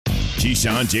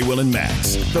Keyshawn, J. Will, and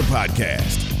Max, the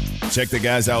podcast. Check the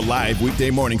guys out live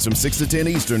weekday mornings from 6 to 10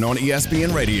 Eastern on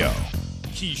ESPN Radio.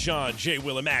 Keyshawn, J.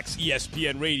 Will, and Max,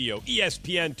 ESPN Radio,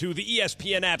 ESPN2, the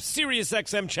ESPN app, Sirius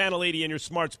XM Channel 80, and your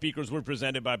smart speakers were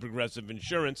presented by Progressive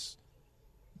Insurance.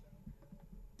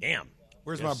 Damn.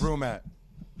 Where's my broom at?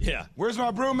 Yeah. Where's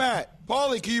my broom at?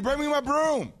 Paulie, can you bring me my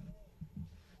broom?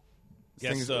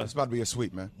 Guess, it's about to be a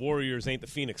sweep, man. Warriors ain't the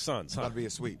Phoenix Suns, huh? It's about to be a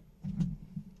sweep.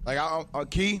 Like,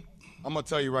 Key, I'm going to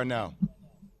tell you right now,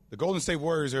 the Golden State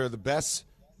Warriors are the best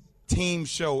team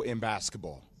show in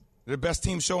basketball. They're the best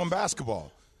team show in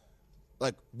basketball.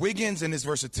 Like, Wiggins and his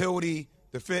versatility,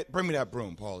 the fit. Bring me that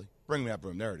broom, Paulie. Bring me that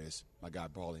broom. There it is. My guy,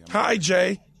 Paulie. Hi,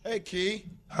 Jay. Hey, Key.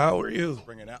 How are you?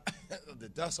 Bring it out. The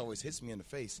dust always hits me in the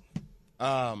face.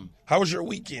 How was your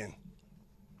weekend?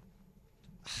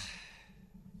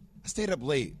 I stayed up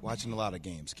late watching a lot of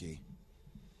games, Key.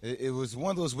 It was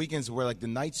one of those weekends where, like, the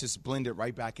nights just blended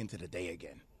right back into the day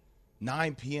again.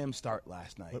 9 p.m. start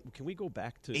last night. But can we go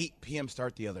back to 8 p.m.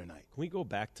 start the other night? Can we go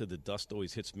back to the dust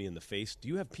always hits me in the face? Do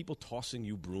you have people tossing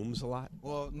you brooms a lot?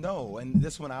 Well, no, and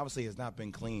this one obviously has not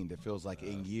been cleaned. It feels like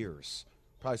in years,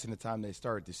 probably since the time they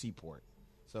started the Seaport.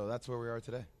 So that's where we are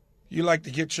today. You like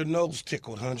to get your nose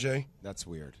tickled, huh, Jay? That's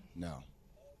weird. No.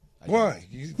 Why?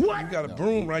 You got a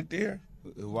broom right there.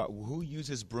 Who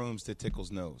uses brooms to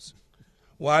tickle's nose?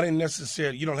 Well, I didn't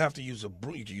necessarily. You don't have to use a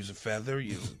broom. You can use a feather.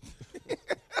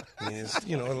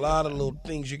 A lot of little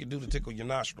things you can do to tickle your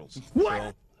nostrils.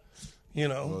 What? So,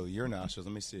 Well, your nostrils.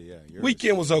 Let me see. Yeah. Yours.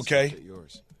 Weekend was okay.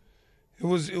 Yours.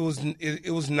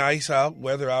 It was nice out.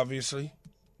 Weather, obviously.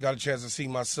 Got a chance to see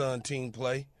my son team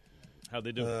play. How'd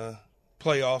they do?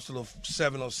 Playoffs, a little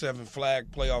 7-07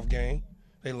 flag playoff game.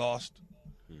 They lost.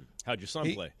 How'd your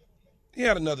son play? He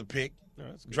had another pick. Oh,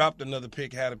 that's good. Dropped another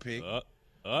pick, had a pick.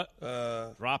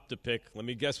 Dropped a pick. Let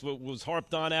me guess what was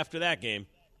harped on after that game.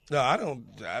 No, I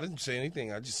didn't say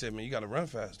anything. I just said, man, you got to run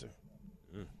faster.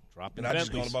 Dropping And I Bentleys.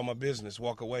 just gone about my business,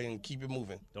 walk away and keep it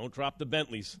moving. Don't drop the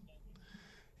Bentleys.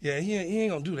 Yeah, he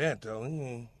ain't going to do that, though.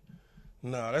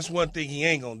 No, that's one thing he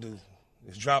ain't going to do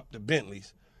is drop the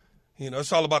Bentleys.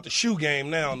 It's all about the shoe game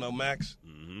now, no, Max.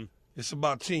 Mm-hmm. It's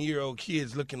about 10-year-old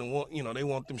kids looking to want, they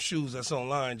want them shoes that's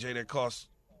online, Jay, that cost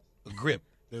a grip.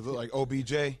 They look like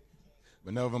OBJ,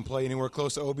 but none of them play anywhere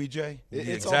close to OBJ.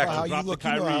 It's all exactly. about how Drop you look. the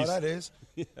You know how Kyries. that is.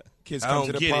 Yeah. Kids I come don't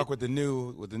to the get park it. with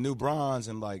the new bronze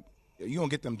and, like, you don't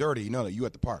get them dirty. You know that you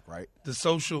at the park, right?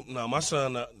 My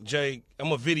son, Jay, I'm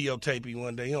going to videotape you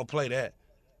one day. He don't play that.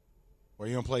 Or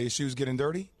you don't play his shoes getting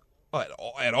dirty? At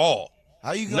all.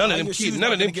 How you None of how them your kids- shoes none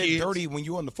not of them gonna get kids. dirty when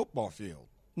you on the football field?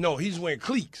 No, he's wearing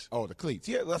cleats. Oh, the cleats.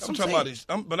 Yeah, that's I'm what talking about his.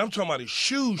 I'm talking about his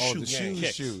shoe the game.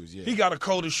 shoes. Yeah. He got a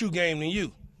colder shoe game than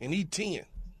you, and he 10.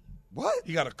 What?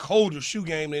 He got a colder shoe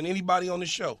game than anybody on the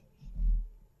show.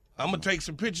 I'm gonna take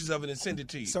some pictures of it and send it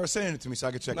to you. Start sending it to me so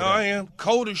I can check No, it out. I am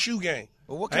colder shoe game.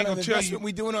 Well, what I ain't kind of gonna tell investment you.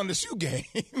 we doing on the shoe game?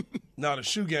 No, the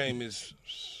shoe game is.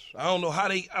 I don't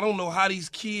know how these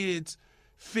kids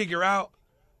figure out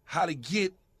how to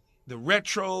get the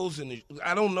retros and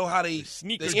I don't know how they.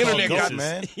 Sneakers The internet called got Goat,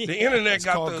 man. The internet It's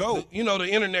got called Goat. the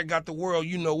internet got the world.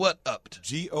 You know what upped.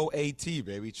 GOAT,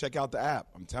 baby. Check out the app.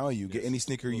 I'm telling you, get any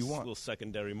sneaker you want. Little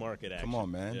secondary market action. Come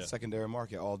on, man. Yeah. Secondary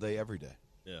market all day, every day.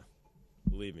 Yeah.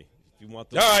 Believe me. If you want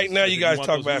those, All right, now you guys want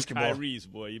talk those new basketball. Kyries,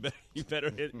 boy, you better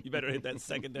hit that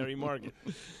secondary market.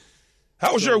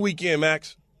 How was your weekend,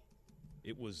 Max?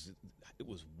 It was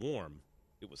warm.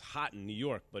 It was hot in New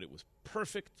York, but it was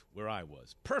perfect where I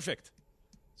was. Perfect.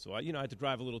 So I had to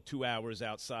drive a little 2 hours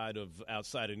outside of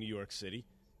New York City,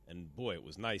 and boy, it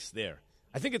was nice there.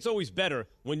 I think it's always better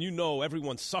when you know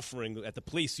everyone's suffering at the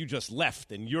place you just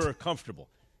left and you're comfortable.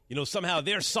 Somehow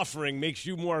their suffering makes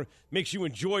you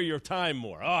enjoy your time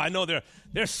more. Oh, I know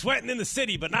they're sweating in the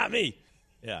city, but not me.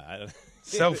 Yeah.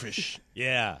 Selfish.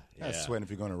 Yeah. That's sweating if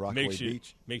you're going to Rockaway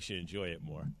Beach. Makes you enjoy it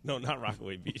more. No, not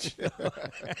Rockaway Beach.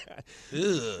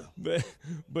 Ugh.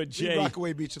 But Jay, Leave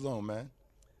Rockaway Beach alone, man.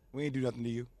 We ain't do nothing to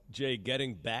you. Jay,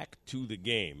 getting back to the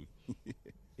game,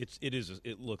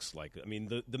 it looks like. I mean,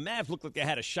 the Mavs look like they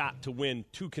had a shot to win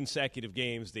 2 consecutive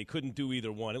games. They couldn't do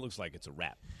either one. It looks like it's a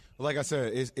wrap. Like I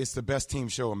said, it's the best team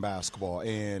show in basketball.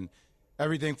 And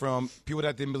everything from people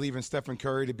that didn't believe in Stephen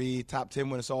Curry to be top 10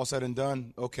 when it's all said and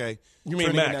done, okay. You mean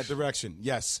Trending Max? in that direction,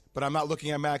 yes. But I'm not looking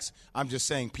at Max. I'm just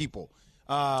saying people.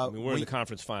 We're in the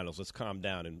conference finals. Let's calm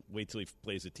down and wait till he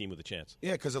plays a team with a chance.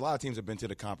 Yeah, because a lot of teams have been to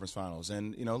the conference finals.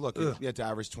 And, look, you had to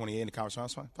average 28 in the conference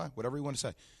finals, fine, whatever you want to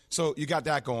say. So you got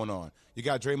that going on. You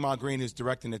got Draymond Green who's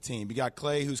directing the team. You got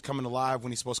Clay who's coming alive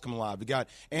when he's supposed to come alive. You got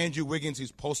Andrew Wiggins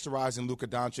who's posterizing Luka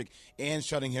Doncic and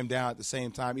shutting him down at the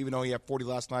same time, even though he had 40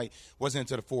 last night, wasn't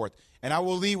into the fourth. And I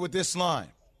will lead with this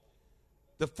line.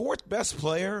 the fourth best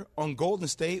player on Golden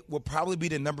State will probably be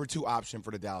the number 2 option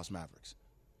for the Dallas Mavericks.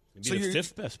 Maybe the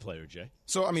fifth best player, Jay.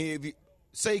 So, I mean, if you,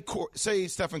 say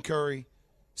Stephen Curry,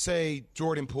 say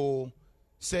Jordan Poole,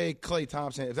 say Klay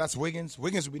Thompson. If that's Wiggins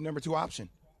would be number 2 option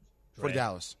for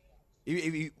Dallas.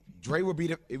 Dre would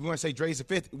be if you want to say Dre's the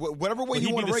fifth, whatever way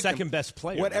you want to rank him. He'd be the second best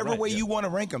player. Whatever way you want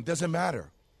to rank him, doesn't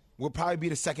matter. Will probably be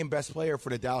the second best player for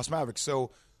the Dallas Mavericks.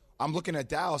 So I'm looking at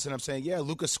Dallas and I'm saying, yeah,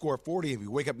 Luka scored 40. If you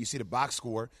wake up, you see the box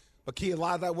score. But Key, a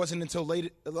lot of that wasn't until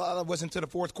late. A lot of that wasn't until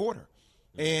the fourth quarter.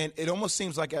 And it almost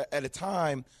seems like at a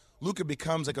time, Luka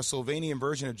becomes like a Slovenian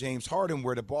version of James Harden,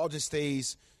 where the ball just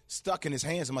stays stuck in his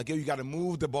hands. I'm like, yo, you got to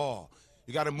move the ball.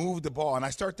 You got to move the ball. And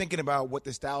I start thinking about what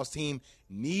this Dallas team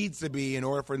needs to be in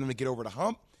order for them to get over the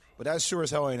hump. But that sure as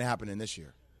hell ain't happening this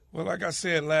year. Well, like I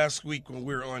said last week when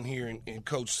we were on here and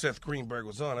Coach Seth Greenberg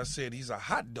was on, I said he's a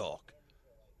hot dog.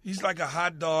 He's like a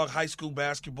hot dog, high school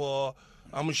basketball.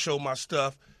 I'm going to show my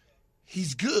stuff.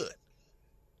 He's good.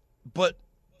 But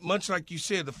much like you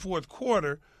said, the fourth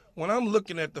quarter, when I'm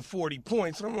looking at the 40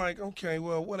 points, I'm like, okay,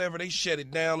 well, whatever. They shut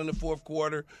it down in the fourth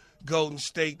quarter. Golden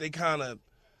State, they kind of,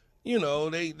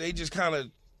 they just kind of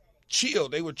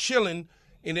chilled. They were chilling,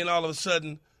 and then all of a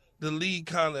sudden the lead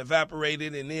kind of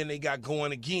evaporated, and then they got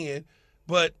going again.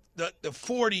 But the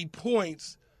 40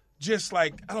 points, just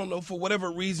like, I don't know, for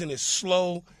whatever reason, is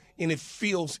slow and it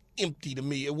feels empty to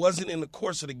me. It wasn't in the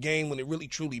course of the game when it really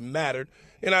truly mattered.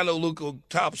 And I know Luka,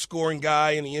 top scoring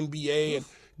guy in the NBA and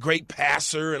great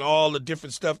passer and all the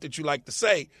different stuff that you like to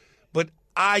say. But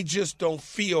I just don't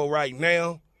feel right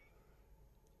now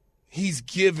he's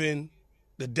given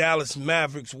the Dallas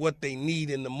Mavericks what they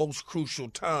need in the most crucial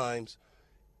times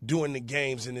during the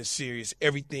games in this series.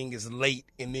 Everything is late,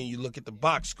 and then you look at the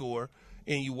box score,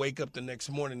 and you wake up the next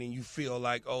morning and you feel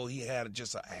like, oh, he had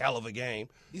just a hell of a game.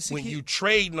 When you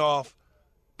trading off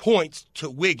points to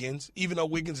Wiggins, even though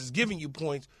Wiggins is giving you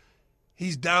points,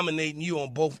 he's dominating you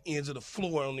on both ends of the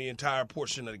floor on the entire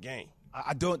portion of the game.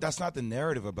 That's not the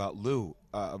narrative about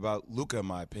Luka, in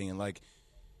my opinion. Like,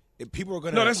 if people are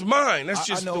going to. No, that's mine. That's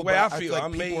just the way I feel. I feel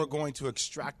like people are going to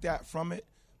extract that from it.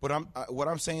 But what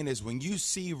I'm saying is, when you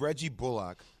see Reggie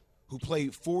Bullock, who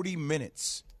played 40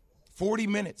 minutes,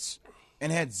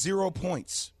 and had 0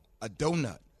 points, a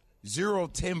donut,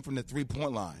 0-10 from the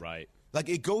three-point line. Right. Like,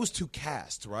 it goes to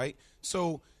cast, right?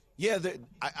 So, yeah,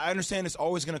 I understand it's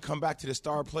always going to come back to the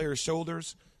star player's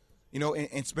shoulders.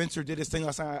 And Spencer did his thing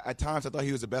last night. At times, I thought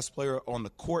he was the best player on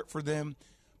the court for them.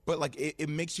 But, like, it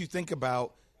makes you think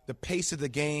about the pace of the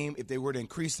game. If they were to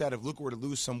increase that, if Luka were to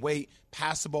lose some weight,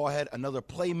 pass the ball ahead, another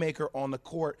playmaker on the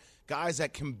court, guys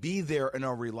that can be there and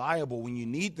are reliable when you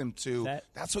need them to,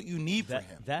 that's what you need for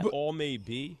him. That all may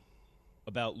be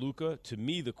about Luka. To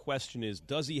me, the question is,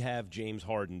 does he have James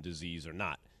Harden disease or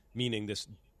not? Meaning this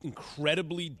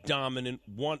incredibly dominant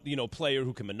player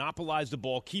who can monopolize the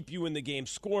ball, keep you in the game,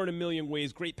 score in a million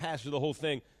ways, great passer, the whole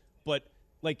thing. But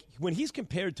like, when he's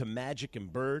compared to Magic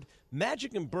and Bird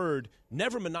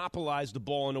never monopolized the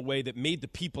ball in a way that made the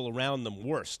people around them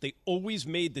worse. They always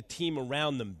made the team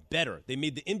around them better. They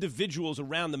made the individuals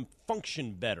around them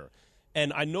function better.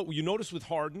 And I know you noticed with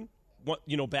Harden,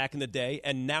 back in the day,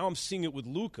 and now I'm seeing it with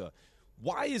Luka.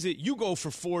 Why is it you go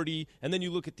for 40 and then you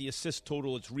look at the assist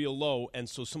total, it's real low, and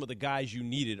so some of the guys you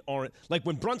needed aren't? Like,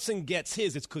 when Brunson gets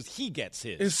his, it's because he gets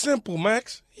his. It's simple,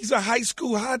 Max. He's a high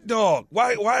school hot dog.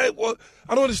 Why? Well,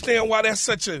 I don't understand why that's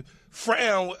such a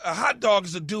frown. A hot dog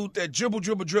is a dude that dribble.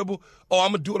 Oh,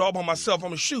 I'm going to do it all by myself. I'm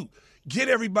going to shoot. Get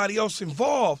everybody else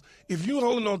involved. If you're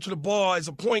holding on to the ball as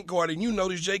a point guard, and you know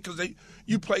this, Jay, because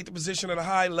you played the position at a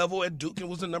high level at Duke and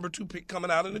was the number 2 pick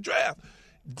coming out in the draft.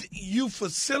 You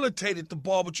facilitated the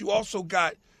ball, but you also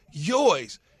got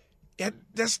yours. It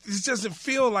doesn't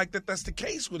feel like that's the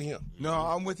case with him. No,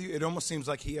 I'm with you. It almost seems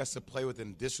like he has to play with an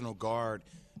additional guard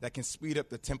that can speed up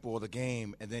the tempo of the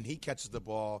game, and then he catches the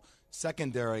ball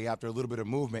secondary after a little bit of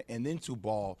movement and then to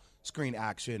ball screen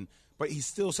action. But he's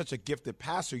still such a gifted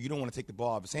passer, you don't want to take the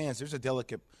ball out of his hands. There's a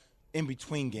delicate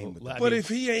in-between game with that. But if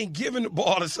he ain't giving the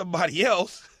ball to somebody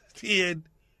else, then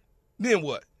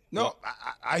what? No,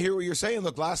 I hear what you're saying.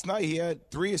 Look, last night he had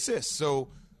 3 assists. So,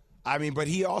 but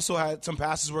he also had some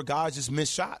passes where guys just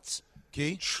missed shots.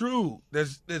 Key? True.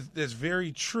 That's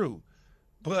very true.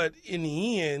 But in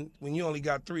the end, when you only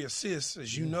got 3 assists,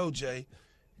 as you know, Jay,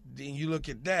 then you look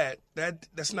at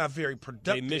that's not very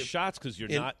productive. They miss shots because you're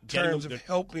in not terms of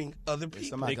helping other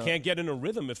people. They can't get in a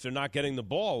rhythm if they're not getting the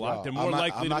ball a lot. They're more likely to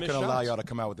miss shots. I'm not going to allow y'all to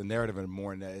come out with the narrative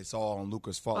anymore and that it's all on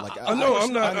Luka's fault. Like, I'm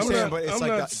not. But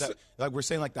it's like we're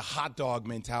saying, like the hot dog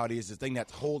mentality is the thing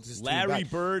that holds his team back. Larry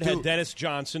Bird had Dennis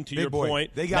Johnson, to your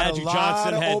point. They got Magic a lot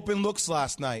Johnson of had open looks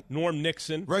last night. Norm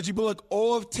Nixon. Reggie Bullock,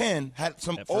 0 of 10, had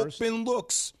some open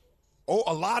looks. Oh,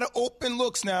 a lot of open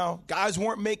looks now. Guys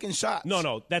weren't making shots.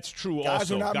 No, that's true. Guys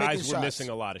also, were not guys making were shots. missing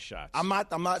a lot of shots. I'm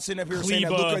not sitting up here saying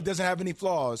that Luka doesn't have any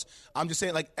flaws. I'm just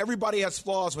saying, like, everybody has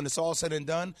flaws when it's all said and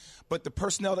done. But the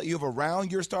personnel that you have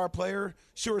around your star player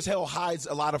sure as hell hides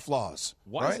a lot of flaws.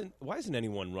 Why isn't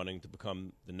anyone running to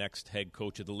become the next head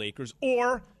coach of the Lakers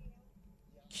or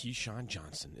Keyshawn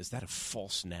Johnson? Is that a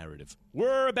false narrative?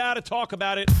 We're about to talk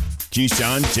about it.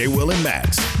 Keyshawn, J. Will, and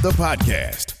Max, the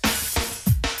podcast.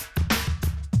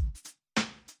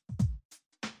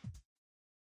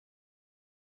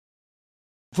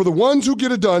 For the ones who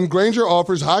get it done, Grainger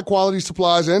offers high-quality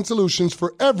supplies and solutions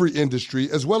for every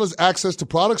industry, as well as access to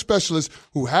product specialists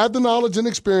who have the knowledge and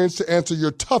experience to answer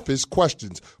your toughest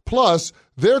questions. Plus,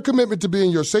 their commitment to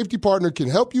being your safety partner can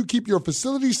help you keep your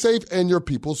facility safe and your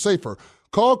people safer.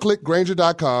 Call, click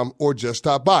Grainger.com, or just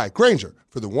stop by. Grainger,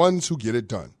 for the ones who get it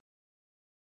done.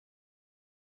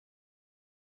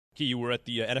 Key, you were at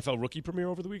the NFL rookie premiere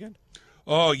over the weekend?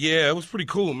 Oh, yeah, it was pretty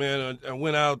cool, man. I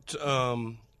went out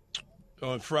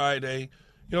on Friday. You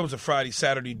know, it was a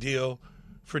Friday-Saturday deal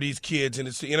for these kids, and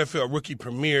it's the NFL rookie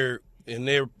premiere, and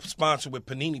they're sponsored with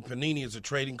Panini. Panini is a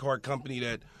trading card company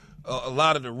that a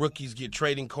lot of the rookies get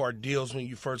trading card deals when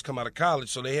you first come out of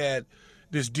college. So they had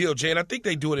this deal, Jay, and I think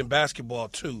they do it in basketball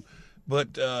too.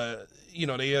 But,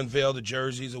 they unveil the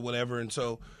jerseys or whatever, and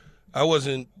so I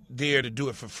wasn't there to do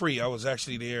it for free. I was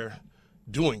actually there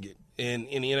doing it, and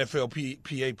the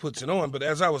NFLPA puts it on. But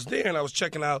as I was there and I was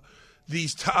checking out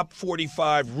these top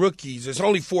 45 rookies, there's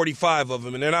only 45 of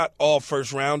them, and they're not all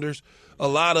first-rounders. A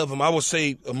lot of them, I would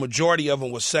say a majority of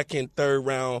them, was second,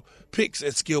 third-round picks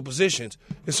at skill positions.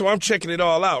 And so I'm checking it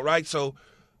all out, right? So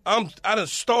I done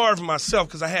starved myself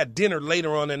because I had dinner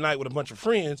later on that night with a bunch of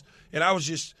friends, and I was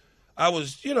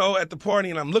at the party,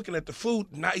 and I'm looking at the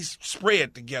food, nice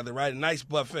spread together, right, a nice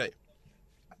buffet.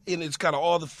 And it's got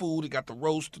all the food. It got the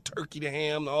roast, the turkey, the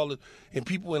ham, and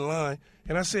people in line.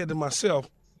 And I said to myself,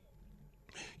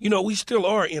 we still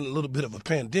are in a little bit of a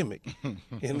pandemic.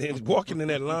 And then walking in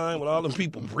that line with all them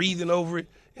people breathing over it.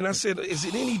 And I said, is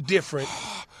it any different?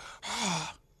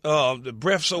 The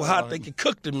breath so hot they can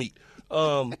cook the meat.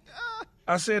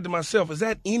 I said to myself, is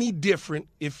that any different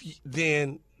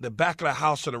than the back of the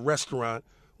house or the restaurant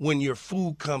when your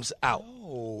food comes out?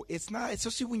 Oh, it's not.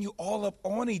 Especially when you all up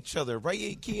on each other,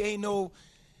 right? Ain't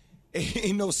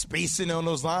no spacing on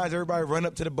those lines. Everybody run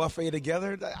up to the buffet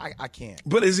together. I can't.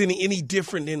 But is it any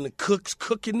different than the cooks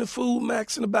cooking the food,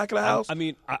 Max, in the back of the house? I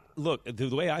mean, look, the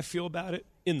way I feel about it,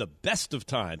 in the best of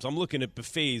times, I'm looking at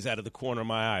buffets out of the corner of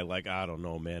my eye like, I don't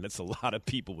know, man. It's a lot of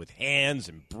people with hands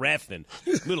and breath and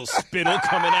little spittle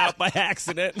coming out by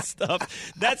accident and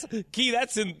stuff. That's key.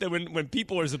 That's when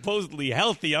people are supposedly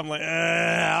healthy. I'm like,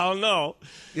 I don't know.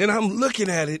 And I'm looking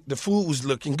at it. The food was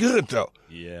looking good, though.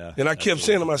 Yeah. And I kept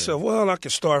saying to myself, well, I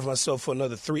could starve myself for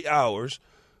another 3 hours,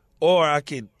 or I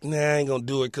could, I ain't going to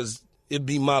do it because it'd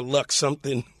be my luck.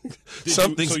 Something's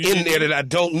in there that I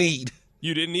don't need.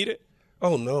 You didn't need it?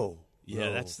 Oh, no. Yeah,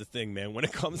 no. That's the thing, man. When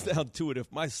it comes down to it,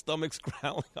 if my stomach's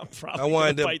growling, I'm probably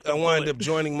I wind up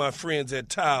joining my friends at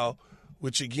Tao,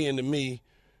 which again to me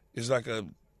is like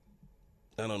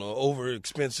over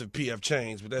expensive PF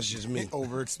Chang's, but that's just me.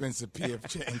 Over expensive PF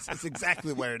Chang's. That's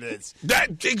exactly where it is.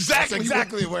 That's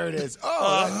exactly where it is.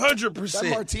 100%. That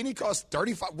martini costs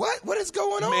 $35. What is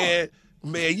going on?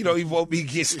 Man, you won't be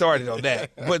get started on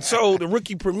that. But so the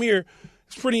rookie premiere.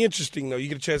 It's pretty interesting, though. You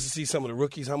get a chance to see some of the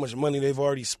rookies, how much money they've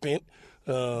already spent,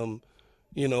 the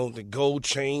gold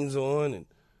chains on and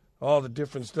all the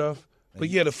different stuff. But,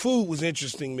 yeah, the food was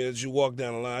interesting, man, as you walk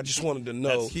down the line. I just wanted to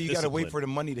know. You got to wait for the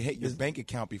money to hit your bank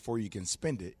account before you can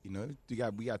spend it. We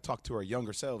got to talk to our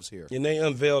younger selves here. And they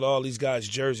unveiled all these guys'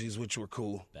 jerseys, which were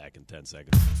cool. Back in 10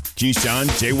 seconds.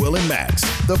 Keyshawn, J. Will, and Max,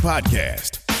 the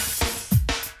podcast.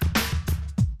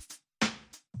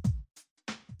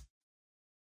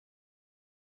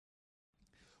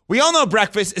 We all know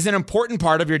breakfast is an important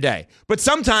part of your day, but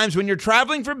sometimes when you're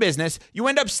traveling for business, you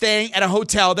end up staying at a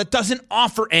hotel that doesn't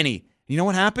offer any. You know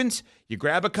what happens? You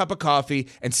grab a cup of coffee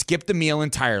and skip the meal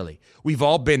entirely. We've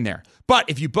all been there. But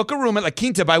if you book a room at La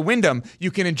Quinta by Wyndham, you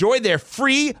can enjoy their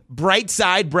free Bright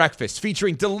Side breakfast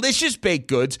featuring delicious baked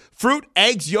goods, fruit,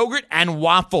 eggs, yogurt, and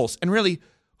waffles. And really,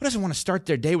 Who doesn't want to start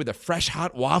their day with a fresh,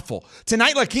 hot waffle?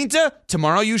 Tonight, La Quinta,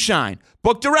 tomorrow you shine.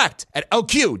 Book direct at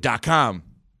LQ.com.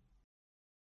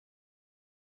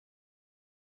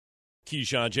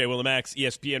 Keyshawn, J. Willimax,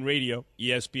 ESPN Radio,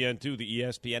 ESPN2, the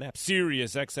ESPN app,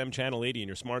 Sirius XM Channel 80 in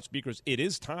your smart speakers. It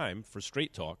is time for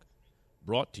Straight Talk,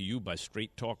 brought to you by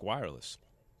Straight Talk Wireless.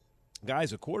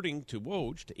 Guys, according to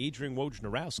Woj, to Adrian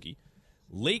Wojnarowski,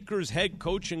 Lakers head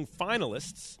coaching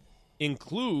finalists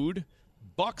include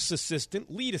Bucks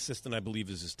lead assistant, I believe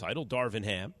is his title, Darvin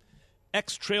Ham,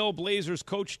 ex-Trailblazers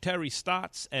coach Terry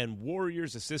Stotts, and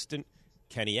Warriors assistant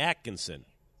Kenny Atkinson.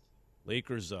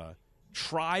 Lakers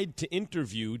tried to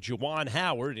interview Juwan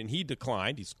Howard, and he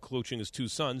declined. He's coaching his two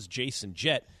sons, Jason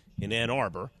Jett, in Ann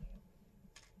Arbor.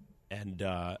 And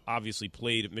obviously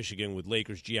played at Michigan with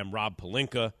Lakers GM Rob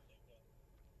Pelinka.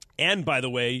 And, by the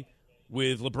way,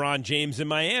 with LeBron James in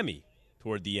Miami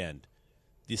toward the end.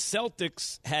 The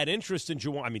Celtics had interest in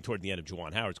toward the end of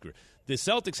Juwan Howard's career. The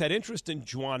Celtics had interest in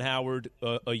Juwan Howard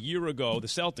a year ago. The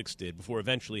Celtics did, before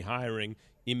eventually hiring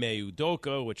Ime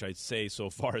Udoka, which I'd say so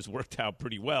far has worked out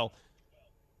pretty well.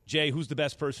 Jay, who's the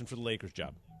best person for the Lakers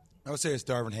job? I would say it's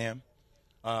Darvin Ham.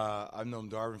 I've known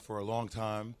Darvin for a long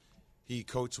time. He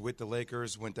coached with the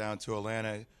Lakers, went down to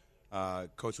Atlanta,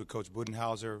 coached with Coach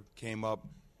Budenholzer, came up,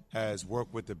 has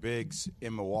worked with the bigs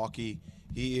in Milwaukee.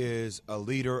 He is a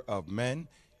leader of men.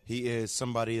 He is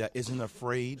somebody that isn't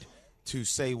afraid to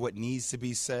say what needs to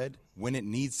be said when it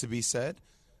needs to be said,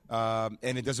 and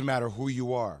it doesn't matter who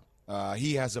you are.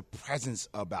 He has a presence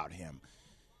about him.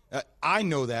 I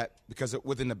know that because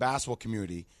within the basketball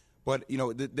community, but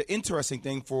the interesting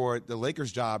thing for the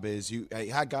Lakers job is you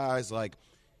had guys like,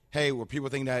 hey, where people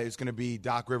think that it's going to be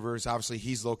Doc Rivers. Obviously,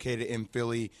 he's located in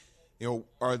Philly.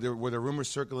 Were there rumors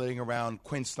circulating around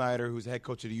Quinn Snyder, who's the head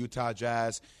coach of the Utah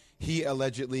Jazz? He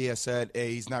allegedly has said,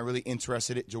 hey, he's not really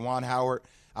interested in Juwan Howard.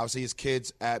 Obviously, his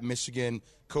kids at Michigan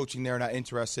coaching there, not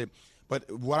interested.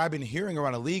 But what I've been hearing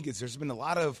around the league is there's been a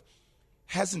lot of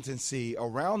hesitancy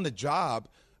around the job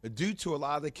due to a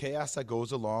lot of the chaos that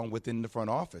goes along within the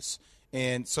front office.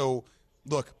 And so,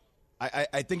 look,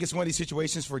 I think it's one of these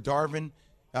situations for Darvin.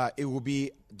 It will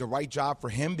be the right job for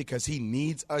him because he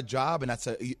needs a job, and that's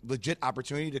a legit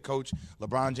opportunity to coach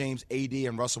LeBron James, AD,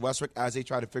 and Russell Westbrook as they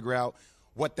try to figure out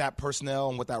what that personnel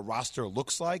and what that roster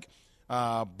looks like.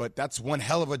 But that's one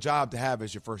hell of a job to have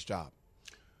as your first job.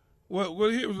 Well,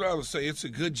 here's what I would say. It's a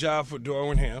good job for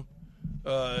Darvin Ham.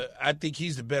 I think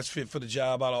he's the best fit for the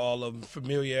job out of all of them.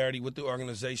 Familiarity with the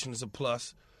organization is a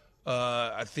plus.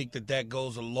 I think that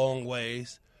goes a long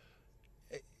ways.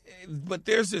 But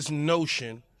there's this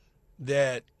notion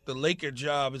that the Laker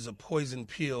job is a poison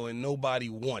pill and nobody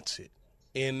wants it.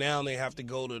 And now they have to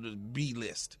go to the B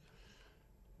list.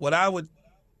 What I would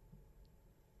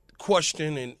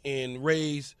question and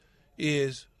raise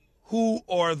is who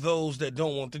are those that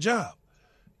don't want the job?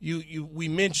 We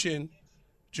mentioned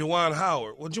Juwan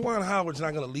Howard. Well, Juwan Howard's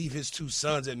not going to leave his two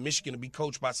sons at Michigan to be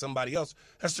coached by somebody else.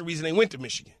 That's the reason they went to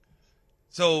Michigan.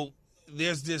 So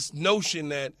there's this notion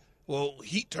that, well,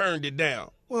 he turned it down.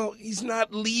 Well, he's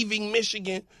not leaving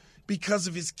Michigan because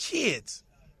of his kids.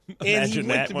 And he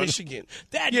went to Michigan.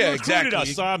 Dad, you recruited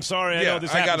us. So I'm sorry. I know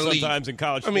this happens sometimes in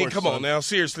college sports. I mean, come on now.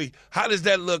 Seriously. How does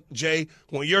that look, Jay,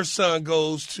 when your son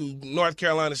goes to North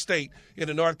Carolina State and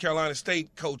the North Carolina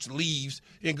State coach leaves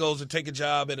and goes to take a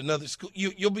job at another school?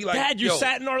 You'll be like, Dad, you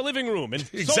sat in our living room and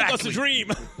sold us a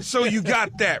dream. So you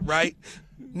got that, right?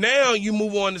 Now you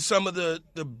move on to some of the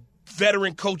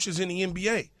veteran coaches in the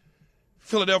NBA.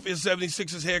 Philadelphia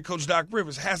 76ers head coach Doc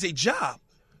Rivers has a job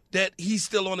that he's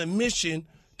still on a mission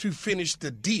to finish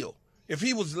the deal. If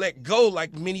he was let go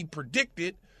like many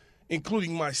predicted,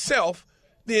 including myself,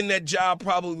 then that job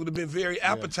probably would have been very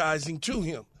appetizing to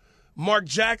him. Mark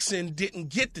Jackson didn't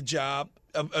get the job,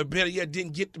 or better yet,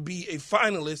 didn't get to be a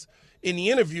finalist in the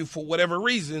interview for whatever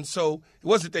reason. So it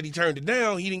wasn't that he turned it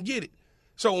down, he didn't get it.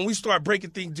 So when we start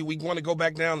breaking things, do we want to go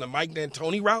back down the Mike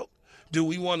D'Antoni route? Do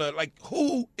we want to,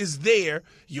 who is there?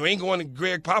 You ain't going to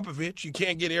Greg Popovich. You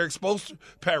can't get Eric Spoelstra.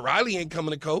 Pat Riley ain't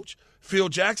coming to coach. Phil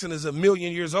Jackson is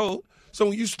 1,000,000 years old. So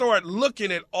when you start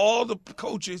looking at all the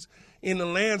coaches in the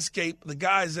landscape, the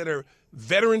guys that are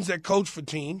veterans that coach for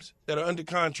teams that are under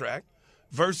contract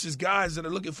versus guys that are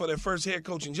looking for their first head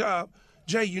coaching job,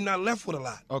 Jay, you're not left with a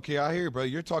lot. Okay, I hear you, brother.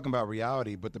 You're talking about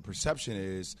reality, but the perception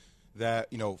is that,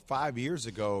 5 years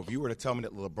ago, if you were to tell me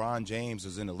that LeBron James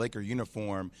was in a Laker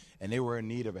uniform and they were in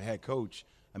need of a head coach,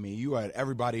 I mean, you had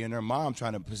everybody and their mom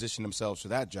trying to position themselves for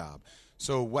that job.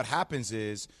 So what happens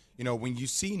is, when you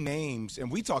see names,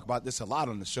 and we talk about this a lot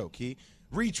on the show, Key,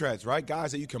 retreads, right?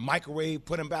 Guys that you can microwave,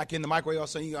 put them back in the microwave, all of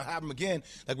a sudden you're going to have them again.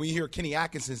 Like when you hear Kenny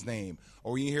Atkinson's name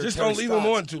or when you hear Just Terry don't leave Stotts,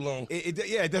 them on too long.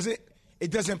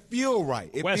 It doesn't feel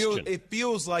right. Question. It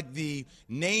feels like the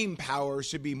name power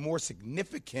should be more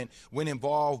significant when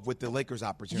involved with the Lakers'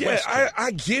 opportunity. Yeah,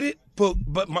 I get it,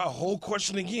 but my whole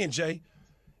question again, Jay,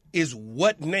 is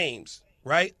what names,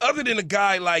 right? Other than a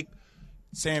guy like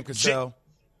Sam Cassell.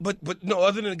 But no,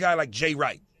 other than a guy like Jay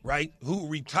Wright, right, who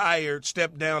retired,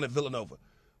 stepped down at Villanova.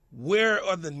 Where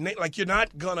are the names? Like, you're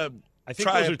not going to I think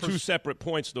those are two separate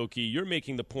points, though, Key. You're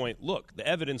making the point, look, the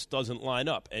evidence doesn't line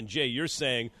up. And, Jay, you're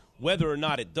saying whether or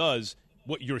not it does,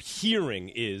 what you're hearing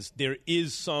is there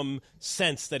is some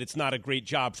sense that it's not a great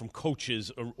job from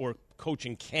coaches or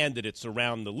coaching candidates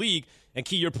around the league. And,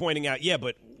 Key, you're pointing out, yeah,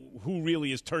 but who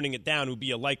really is turning it down who'd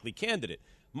be a likely candidate?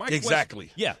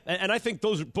 Exactly. Yeah, and I think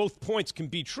those are both points can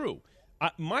be true.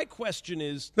 My question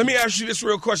is... Let me ask you this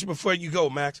real question before you go,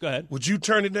 Max. Go ahead. Would you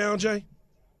turn it down, Jay?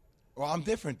 Well, I'm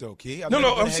different, though, Key.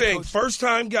 I'm saying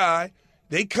first-time guy,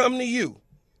 they come to you.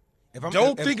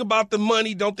 Don't think about the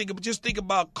money. Just think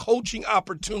about coaching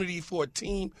opportunity for a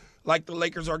team like the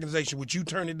Lakers organization. Would you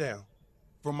turn it down?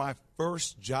 For my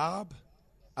first job,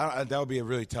 that would be a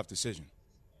really tough decision.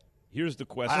 Here's the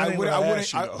question.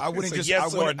 I wouldn't just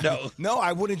yes or no. No,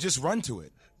 I wouldn't just run to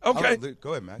it. Okay.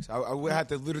 Go ahead, Max. I would have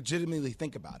to legitimately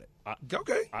think about it.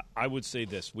 Okay. I would say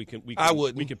this. We can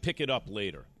pick it up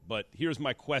later. But here's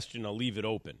my question. I'll leave it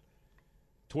open.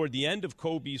 Toward the end of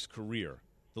Kobe's career,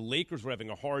 the Lakers were having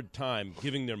a hard time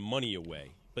giving their money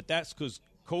away. But that's because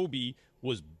Kobe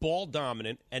was ball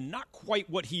dominant and not quite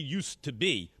what he used to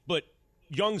be. But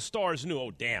young stars knew,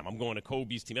 oh, damn, I'm going to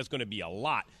Kobe's team. That's going to be a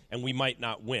lot, and we might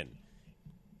not win.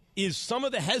 Is some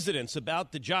of the hesitance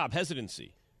about the job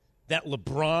hesitancy that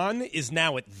LeBron is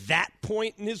now at that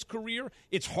point in his career?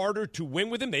 It's harder to win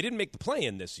with him. They didn't make the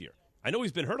play-in this year. I know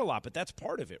he's been hurt a lot, but that's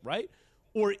part of it, right?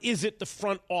 Or is it the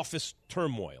front office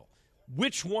turmoil?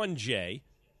 Which one, Jay,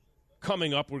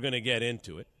 coming up, we're going to get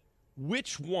into it,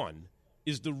 which one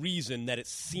is the reason that it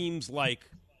seems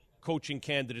like coaching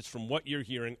candidates from what you're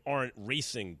hearing aren't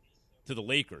racing to the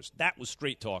Lakers? That was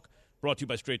Straight Talk, brought to you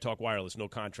by Straight Talk Wireless. No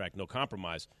contract, no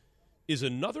compromise. Is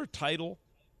another title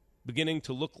beginning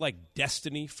to look like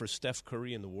destiny for Steph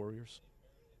Curry and the Warriors?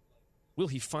 Will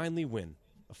he finally win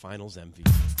a Finals MVP?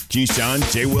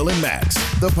 Keyshawn, J. Will, and Max,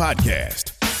 the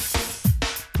podcast.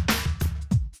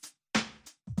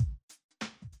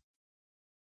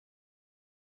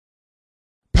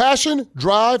 Passion,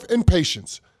 drive, and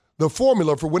patience. The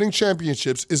formula for winning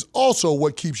championships is also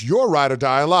what keeps your ride or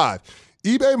die alive.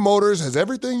 eBay Motors has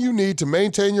everything you need to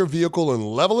maintain your vehicle and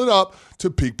level it up to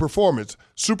peak performance.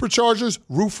 Superchargers,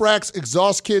 roof racks,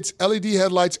 exhaust kits, LED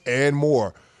headlights, and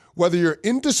more. Whether you're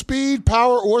into speed,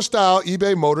 power, or style,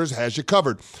 eBay Motors has you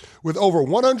covered. With over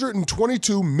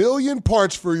 122 million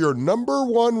parts for your number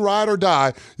one ride or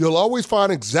die, you'll always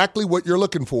find exactly what you're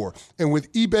looking for. And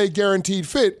with eBay Guaranteed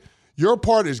Fit, your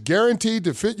part is guaranteed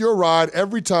to fit your ride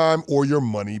every time or your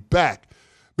money back.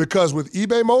 Because with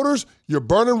eBay Motors, you're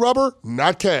burning rubber,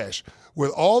 not cash.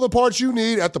 With all the parts you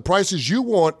need at the prices you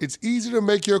want, it's easy to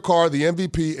make your car the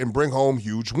MVP and bring home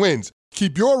huge wins.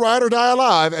 Keep your ride or die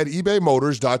alive at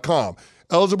ebaymotors.com.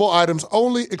 Eligible items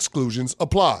only. Exclusions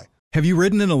apply. Have you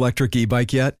ridden an electric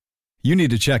e-bike yet? You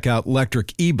need to check out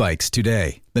Electric E-Bikes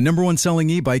today, the #1 selling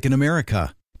e-bike in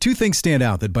America. Two things stand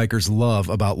out that bikers love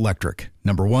about Electric.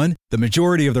 Number one, the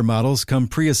majority of their models come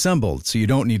pre-assembled, so you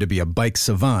don't need to be a bike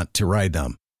savant to ride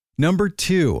them. Number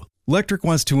two, Electric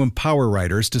wants to empower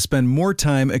riders to spend more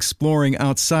time exploring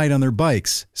outside on their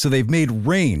bikes, so they've made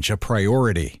range a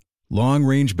priority.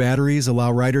 Long-range batteries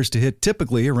allow riders to hit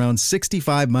typically around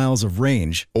 65 miles of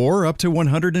range, or up to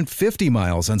 150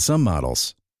 miles on some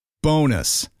models.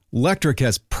 Bonus, Electric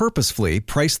has purposefully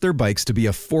priced their bikes to be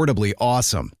affordably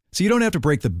awesome, so you don't have to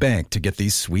break the bank to get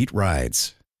these sweet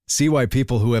rides. See why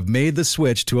people who have made the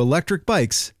switch to electric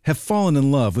bikes have fallen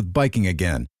in love with biking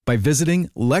again by visiting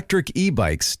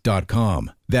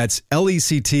electricebikes.com. That's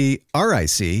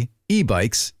LECTRIC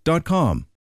ebikes.com.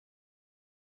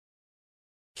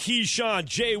 Keyshawn,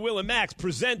 J. Will, and Max,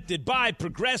 presented by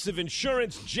Progressive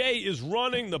Insurance. Jay is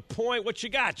running the point. What you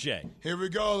got, Jay? Here we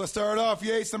go. Let's start off.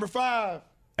 Yates, number 5.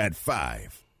 At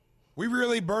 5. We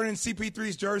really burning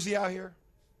CP3's jersey out here?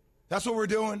 That's what we're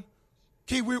doing?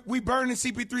 Key, we burning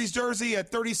CP3's jersey at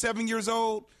 37 years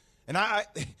old. And I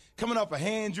coming off a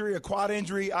hand injury, a quad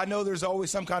injury, I know there's always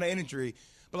some kind of injury.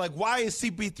 But, like, why is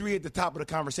CP3 at the top of the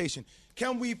conversation?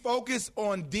 Can we focus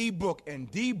on D-Book? And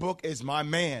D-Book is my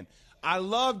man. I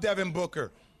love Devin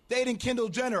Booker. Dating Kendall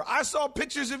Jenner. I saw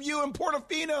pictures of you in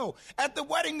Portofino at the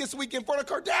wedding this weekend for the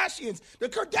Kardashians. The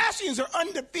Kardashians are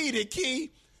undefeated,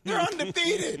 Key. They're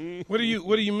undefeated. What do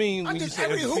you mean when you say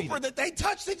Every undefeated? hooper that they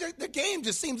touch, the game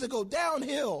just seems to go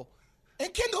downhill.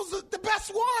 And Kendall's the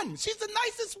best one. She's the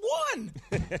nicest one.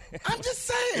 I'm just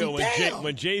saying, damn.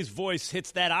 When Jay's voice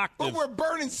hits that octave. But we're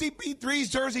burning CP3's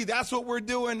jersey. That's what we're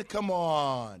doing. Come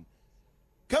on.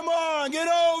 Come on, get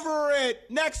over it.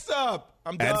 Next up.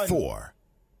 I'm done. At 4.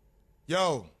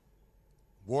 Yo,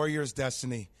 Warriors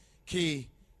destiny. Key,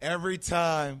 every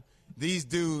time these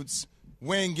dudes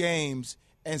win games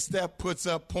and Steph puts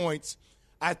up points,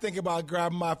 I think about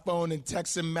grabbing my phone and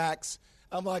texting Max.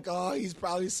 I'm like, oh, he's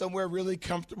probably somewhere really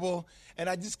comfortable, and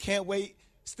I just can't wait.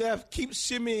 Steph, keep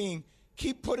shimmying.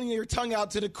 Keep putting your tongue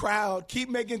out to the crowd. Keep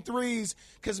making threes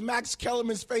because Max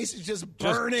Kellerman's face is just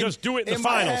burning. Just do it in the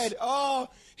my finals. head. Oh,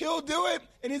 he'll do it,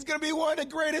 and he's going to be one of the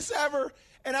greatest ever.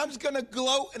 And I'm just going to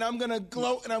gloat, and I'm going to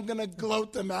gloat, and I'm going to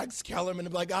gloat to Max Kellerman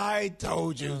and be like, I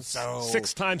told you so.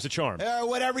 6 times the charm.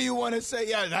 Whatever you want to say.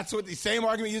 Yeah, that's what the same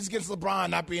argument used against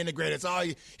LeBron not being the greatest. Oh,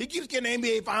 he keeps getting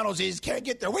NBA Finals. He just can't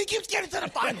get there. Well, he keeps getting to the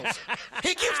Finals.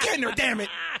 He keeps getting there, damn it.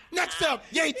 Next up,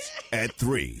 Yates. At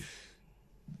 3.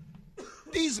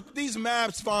 These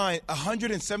Mavs fined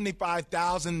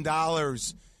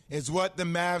 $175,000 is what the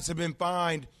Mavs have been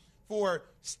fined for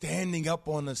standing up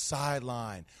on the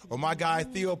sideline. Or my guy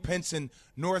Theo Pinson,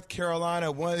 North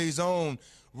Carolina, one of his own,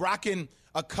 rocking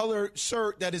a color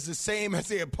shirt that is the same as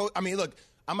the opposed. I mean, look,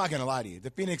 I'm not going to lie to you. The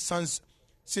Phoenix Suns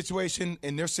situation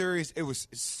in their series, it was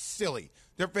silly.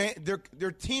 Their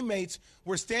teammates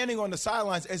were standing on the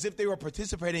sidelines as if they were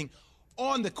participating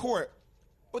on the court.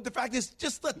 But the fact is,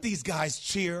 just let these guys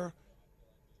cheer.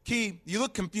 Key, you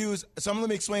look confused, so let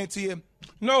me explain it to you.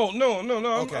 No.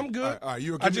 Okay. I'm good. All right.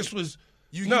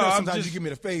 Sometimes you give me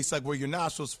the face like where your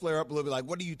nostrils flare up a little bit. Like,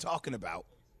 what are you talking about?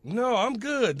 No, I'm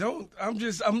good.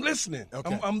 I'm listening.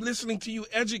 Okay. I'm listening to you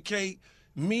educate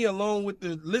me along with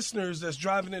the listeners that's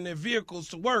driving in their vehicles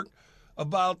to work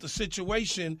about the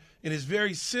situation. It is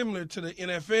very similar to the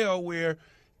NFL where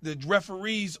the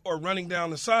referees are running down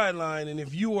the sideline, and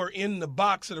if you are in the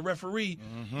box of the referee,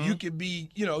 you could be,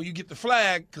 you get the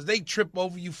flag because they trip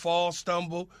over you, fall,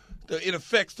 stumble. It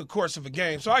affects the course of a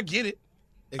game. So I get it.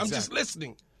 Exactly. I'm just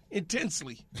listening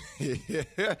intensely.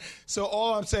 Yeah. So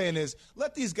all I'm saying is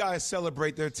let these guys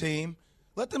celebrate their team.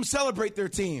 Let them celebrate their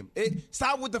team.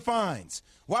 Stop with the fines.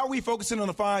 Why are we focusing on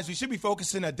the fines? We should be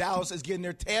focusing that Dallas is getting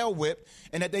their tail whipped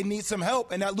and that they need some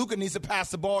help and that Luka needs to pass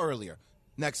the ball earlier.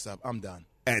 Next up, I'm done.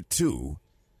 At 2.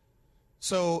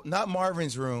 So not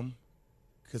Marvin's Room,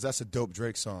 because that's a dope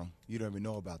Drake song. You don't even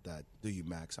know about that, do you,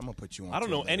 Max? I'm going to put you on. I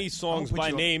don't know any songs by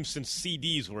name since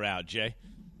CDs were out, Jay.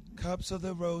 Cups of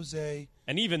the Rose. And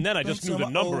even then, I just knew the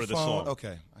number of the song.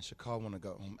 Okay, I should call when I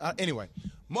go home. Anyway,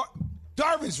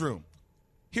 Darvin's Room.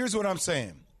 Here's what I'm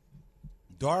saying.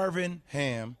 Darvin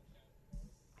Ham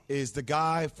is the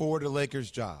guy for the Lakers'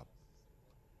 job.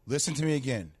 Listen to me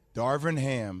again. Darvin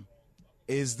Ham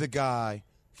is the guy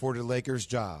for the Lakers'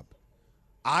 job.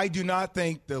 I do not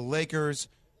think the Lakers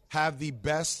have the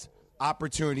best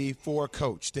opportunity for a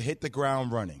coach to hit the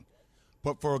ground running.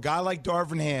 But for a guy like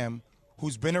Darvin Ham,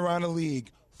 who's been around the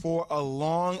league for a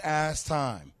long-ass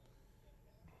time,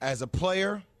 as a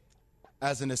player,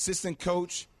 as an assistant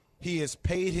coach, he has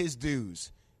paid his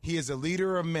dues. He is a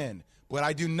leader of men. But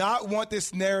I do not want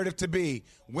this narrative to be,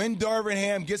 when Darvin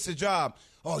Ham gets the job,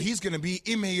 oh, he's going to be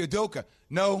Ime Udoka.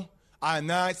 No, I'm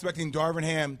not expecting Darvin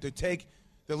Ham to take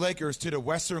the Lakers to the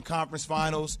Western Conference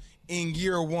Finals in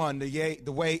year one, the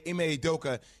way Ime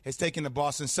Udoka has taken the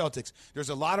Boston Celtics. There's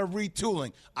a lot of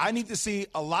retooling. I need to see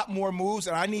a lot more moves,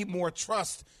 and I need more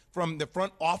trust from the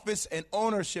front office and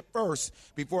ownership first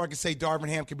before I can say Darvin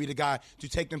Ham can be the guy to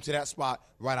take them to that spot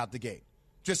right out the gate.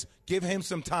 Just give him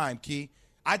some time, Key.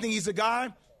 I think he's a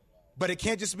guy, but it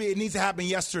can't just be, it needs to happen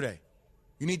yesterday.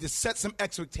 You need to set some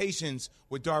expectations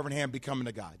with Darvin Ham becoming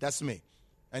a guy. That's me.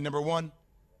 And number 1.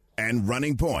 And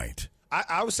running point.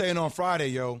 I was saying on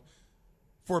Friday,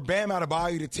 for Bam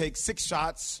Adebayo to take 6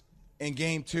 shots in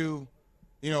game 2,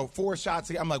 4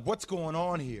 shots. I'm like, what's going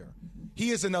on here?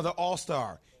 He is another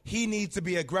all-star. He needs to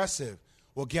be aggressive.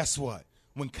 Well, guess what?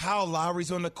 When Kyle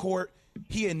Lowry's on the court,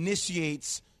 he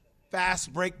initiates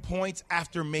fast break points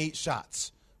after made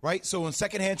shots, right? So in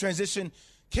second-hand transition,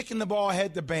 kicking the ball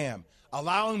ahead to Bam,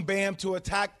 allowing Bam to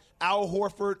attack Al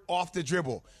Horford off the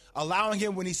dribble, allowing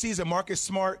him when he sees a Marcus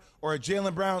Smart or a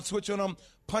Jaylen Brown switch on him,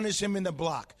 punish him in the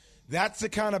block. That's the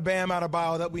kind of Bam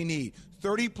Adebayo that we need.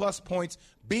 30-plus points,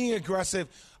 being aggressive,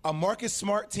 a Marcus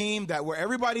Smart team that where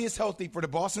everybody is healthy for the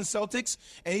Boston Celtics,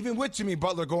 and even with Jimmy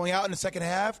Butler going out in the second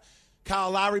half,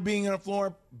 Kyle Lowry being on the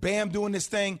floor, Bam doing this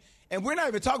thing, and we're not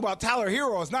even talking about Tyler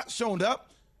Hero has not shown up.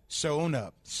 Showed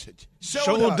up.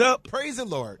 Showed up. Praise the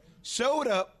Lord. Showed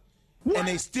up and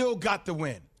they still got the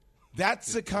win.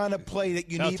 That's the kind of play that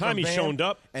you need from Tommy Bam, showed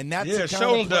up. and that's the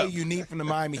kind of play you need from the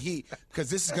Miami Heat, because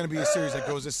this is going to be a series that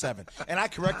goes to 7. And I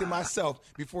corrected myself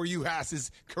before you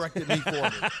asses corrected me for me.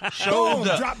 Boom,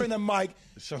 dropping the mic.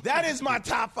 That is my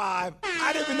top 5.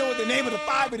 I don't even know what the name of the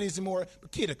 5 it is anymore.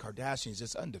 But the Kardashians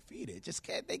just undefeated.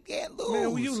 They can't lose.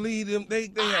 Man, will you lead them?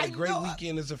 They had a great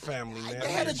weekend as a family, man.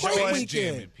 They had a great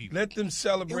weekend. Let them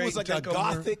celebrate. It was like a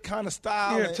gothic kind of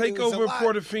style. Yeah, take over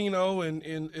Portofino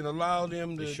and allow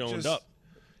them to just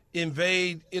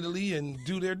invade Italy and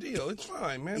do their deal. It's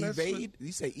fine, man. Evade? Did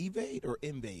you say evade or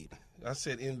invade? I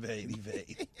said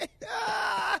invade.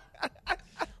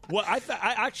 Well, I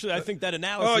think that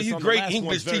analysis. Oh, you on great the last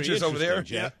English very teachers over there.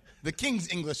 Yeah. The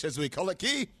King's English, as we call it,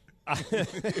 Key.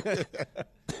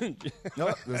 No,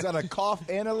 is that a cough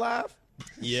and a laugh?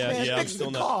 Yeah, Man, I'm fix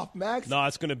still the not. cough, Max. No,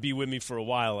 it's going to be with me for a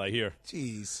while, I hear.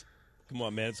 Jeez. Come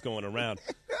on, man. It's going around.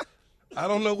 I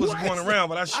don't know what's going around,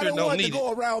 but I sure don't want need it to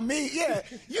go around me. Yeah,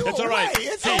 It's all right.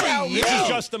 It's Hey, around me. this is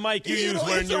just the mic you use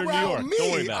when you're in New York. Me.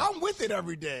 Don't worry about it. I'm with it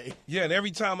every day. Yeah, and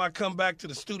every time I come back to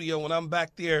the studio, when I'm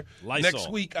back there Lysol. next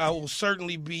week, I will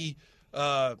certainly be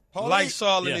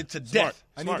Lysoling it to death.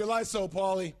 I need the Lysol,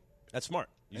 Paulie. That's smart.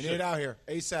 I need it out here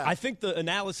ASAP. I think the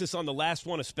analysis on the last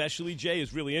one, especially, Jay,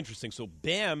 is really interesting. So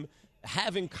Bam,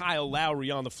 having Kyle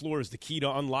Lowry on the floor is the key to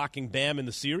unlocking Bam in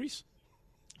the series?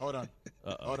 Hold on.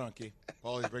 Hold on, Key.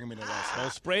 Paulie's bringing me the Lysol.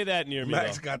 Don't spray that near me,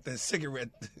 Max though. got that cigarette.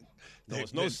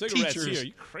 There's no cigarettes here. Are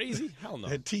you crazy? Hell no.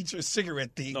 The teacher's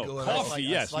cigarette thing No, going coffee, on.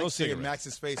 yes, I like no seeing cigarettes.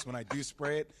 Max's face when I do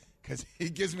spray it, because he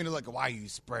gives me the look, why are you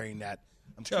spraying that?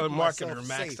 I'm keeping Telemarketer, myself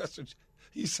Max. safe. That's what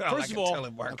you sound First like of all, a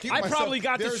telemarketer. I probably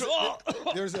got this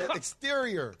There's an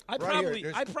exterior. I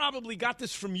probably got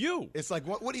this from you. It's like,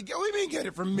 what do you mean get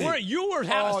it from me? You were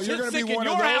you're going to be one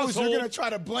of those? You're going to try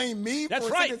to blame me That's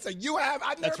for right. a second? So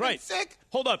I've never been sick?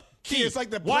 Hold up. Key, it's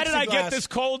like the why did I get plexiglass. this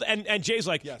cold? And Jay's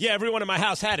like, Yes. yeah, everyone in my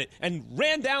house had it. And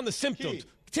ran down the symptoms. Key.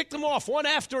 Ticked them off one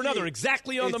after another,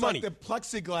 exactly on the money. It's like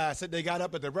the plexiglass that they got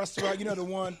up at the restaurant. You know, the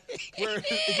one where it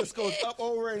just goes up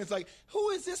over, and it's like,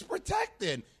 who is this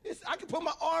protecting? I can put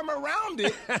my arm around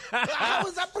it. How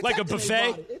is that protecting Like a buffet?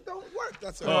 anybody? It don't work.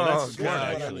 That's that's smart,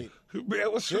 God, actually.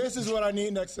 Man, This is what I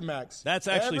need next to Max. That's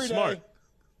actually Every day. smart.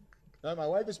 Now, my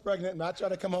wife is pregnant, and I try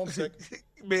to come home sick.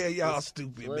 Man, y'all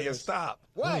stupid, Where it man. is. Stop.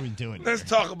 What are we doing? Let's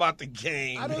talk about the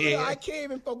game, I don't man. know. I can't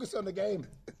even focus on the game.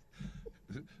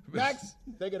 Max,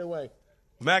 take it away.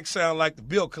 Max sound like the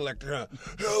bill collector, huh?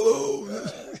 Hello.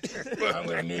 I'm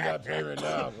going to need that payment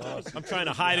now. I'm trying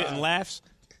to hide it in laughs.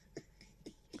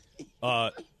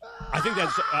 I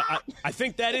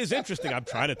think that is interesting. I'm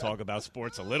trying to talk about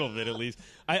sports a little bit, at least.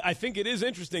 I think it is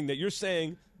interesting that you're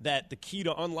saying that the key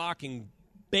to unlocking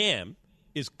Bam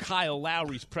is Kyle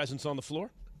Lowry's presence on the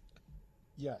floor.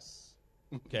 Yes.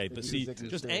 Okay, but see,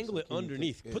 just angle it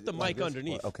underneath. Put the mic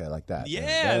underneath. Okay, like that.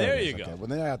 Yeah, there you go. Okay. Well,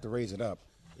 then I have to raise it up.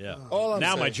 Yeah. All I'm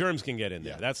now my saying- germs can get in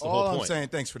there. That's the All whole I'm point. saying,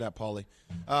 thanks for that, Paulie,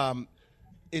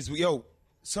 is,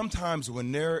 sometimes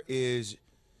when there is,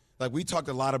 like we talked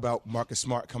a lot about Marcus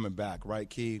Smart coming back, right,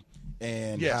 Key?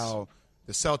 And Yes. how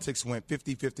the Celtics went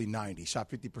 50-50-90, shot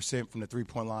 50% from the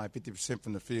three-point line, 50%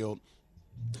 from the field,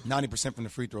 90% from the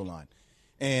free throw line.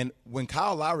 And when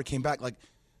Kyle Lowry came back, like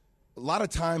a lot of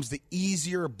times the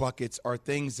easier buckets are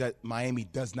things that Miami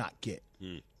does not get.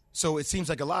 So it seems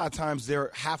like a lot of times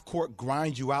their half-court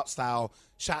grind-you-out style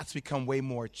shots become way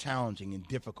more challenging and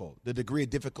difficult. The degree of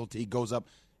difficulty goes up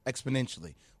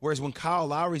exponentially. Whereas when Kyle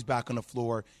Lowry's back on the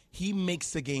floor, he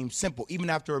makes the game simple. Even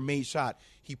after a made shot,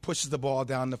 he pushes the ball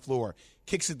down the floor,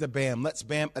 kicks it to Bam, lets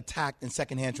Bam attack in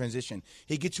second-hand transition.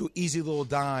 He gets you an easy little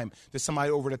dime to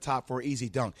somebody over the top for an easy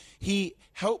dunk. He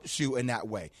helps you in that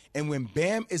way. And when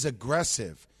Bam is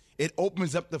aggressive, it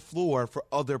opens up the floor for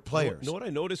other players. You know what I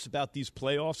noticed about these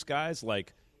playoffs, guys?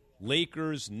 Like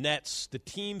Lakers, Nets, the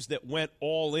teams that went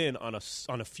all in on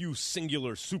a few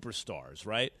singular superstars,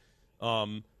 right?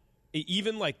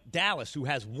 Even like Dallas, who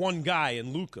has one guy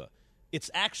in Luka. It's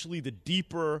actually the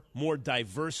deeper, more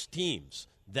diverse teams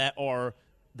that are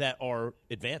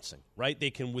advancing, right?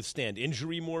 They can withstand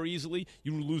injury more easily.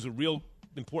 You lose a real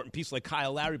important piece like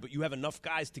Kyle Lowry, but you have enough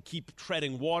guys to keep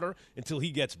treading water until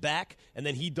he gets back, and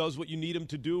then he does what you need him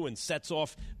to do and sets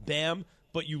off Bam.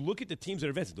 But you look at the teams that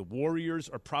are advancing. The Warriors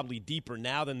are probably deeper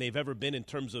now than they've ever been in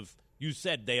terms of, you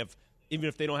said, they have, even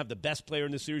if they don't have the best player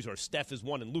in the series, or Steph is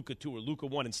 1 and Luka 2, or Luka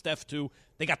 1 and Steph 2,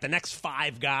 they got the next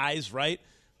 5 guys, right?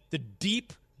 The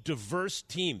deep, diverse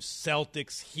teams,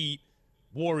 Celtics, Heat,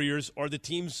 Warriors, are the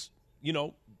teams,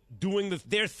 doing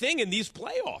their thing in these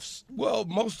playoffs. Well,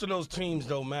 most of those teams,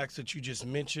 though, Max, that you just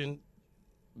mentioned,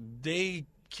 they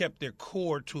kept their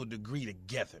core to a degree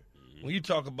together. When you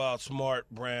talk about Smart,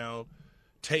 Brown,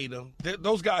 Tatum,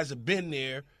 those guys have been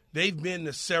there. They've been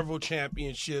to several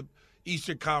championship,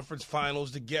 Eastern Conference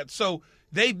finals to get. So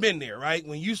they've been there, right?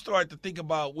 When you start to think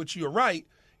about what you're right,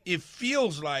 it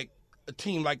feels like a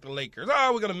team like the Lakers.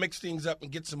 Oh, we're going to mix things up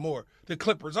and get some more. The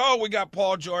Clippers, oh, we got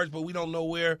Paul George, but we don't know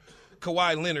where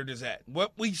Kawhi Leonard is at.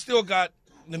 Well, we still got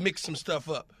to mix some stuff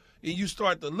up. And you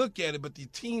start to look at it, but the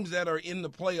teams that are in the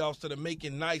playoffs that are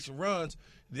making nice runs,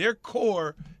 their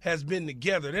core has been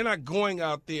together. They're not going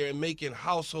out there and making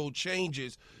household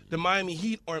changes. The Miami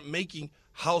Heat aren't making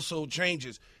household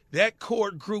changes. That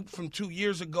core group from 2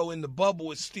 years ago in the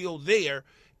bubble is still there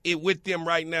with them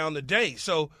right now in the day.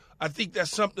 So I think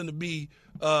that's something to be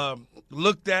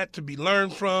looked at, to be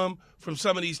learned from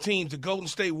some of these teams. The Golden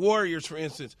State Warriors, for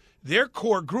instance, their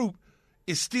core group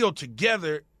is still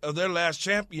together of their last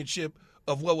championship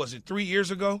of, 3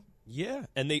 years ago? Yeah,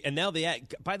 and now they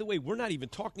add. By the way, we're not even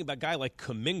talking about a guy like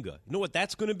Kuminga. You know what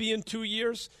that's going to be in 2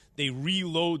 years? They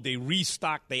reload, they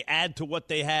restock, they add to what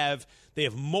they have. They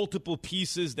have multiple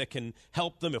pieces that can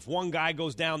help them. If one guy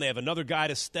goes down, they have another guy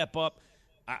to step up.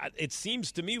 It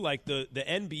seems to me like the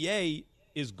NBA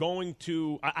is going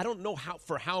to – I don't know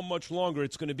how much longer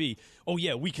it's going to be. Oh,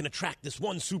 yeah, we can attract this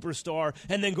one superstar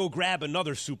and then go grab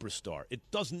another superstar. It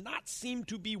does not seem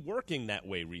to be working that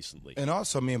way recently. And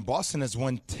also, I mean, Boston has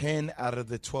won 10 out of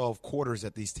the 12 quarters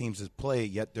that these teams have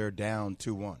played, yet they're down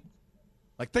 2-1.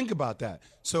 Like, think about that.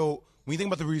 So when you think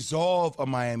about the resolve of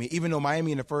Miami, even though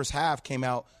Miami in the first half came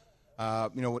out,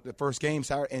 with the first game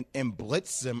and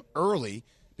blitzed them early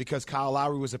 – because Kyle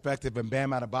Lowry was effective and Bam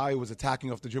Adebayo was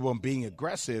attacking off the dribble and being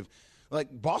aggressive. Like,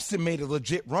 Boston made a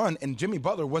legit run, and Jimmy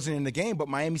Butler wasn't in the game, but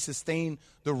Miami sustained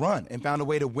the run and found a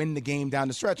way to win the game down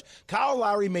the stretch. Kyle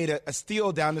Lowry made a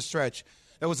steal down the stretch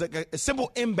that was like a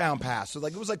simple inbound pass. So,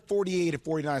 it was like 48 or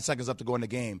 49 seconds up to go in the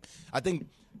game. I think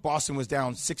Boston was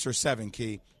down 6 or 7,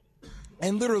 Key.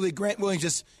 And literally, Grant Williams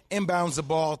just inbounds the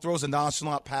ball, throws a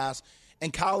nonchalant pass,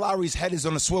 and Kyle Lowry's head is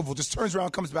on a swivel, just turns around,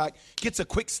 comes back, gets a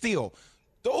quick steal.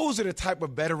 Those are the type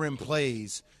of veteran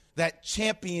plays that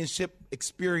championship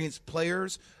experienced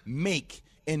players make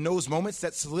in those moments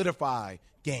that solidify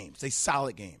games. They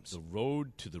solid games. The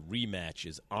road to the rematch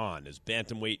is on as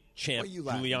bantamweight champ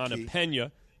Juliana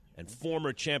Pena and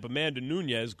former champ Amanda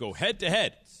Nunes go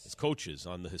head-to-head as coaches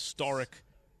on the historic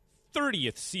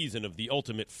 30th season of The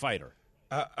Ultimate Fighter.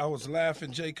 I was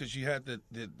laughing, Jay, because you had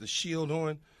the shield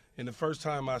on, and the first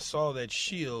time I saw that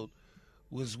shield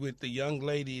was with the young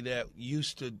lady that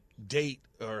used to date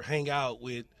or hang out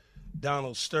with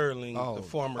Donald Sterling, the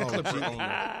former Clipper owner.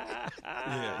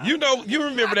 Yeah. You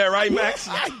remember that, right, Max?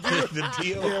 The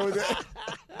deal. Yeah,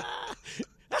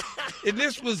 and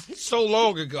this was so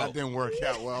long ago. That didn't work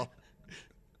out well.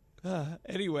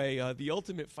 Anyway, The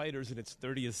Ultimate Fighter's in its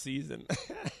 30th season.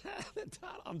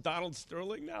 I'm Donald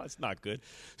Sterling now. It's not good.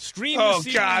 Stream the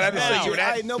series God, I didn't say you were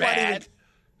that bad.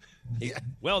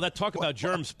 Well, talk about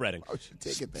germ spreading.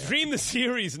 Stream the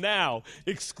series now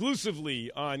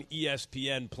exclusively on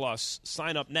ESPN Plus.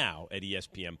 Sign up now at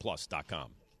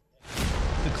ESPNplus.com.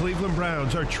 The Cleveland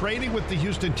Browns are trading with the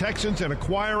Houston Texans and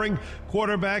acquiring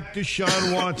quarterback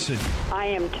Deshaun Watson. I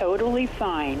am totally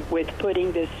fine with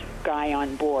putting this guy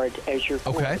on board as your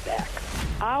quarterback.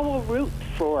 I will root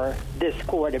for this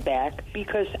quarterback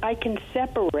because I can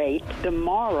separate the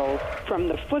moral from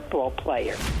the football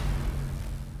player.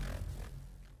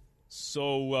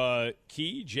 So,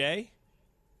 Key, Jay,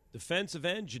 defensive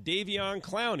end Jadeveon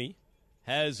Clowney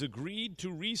has agreed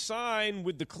to re-sign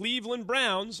with the Cleveland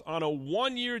Browns on a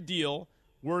one-year deal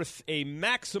worth a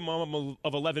maximum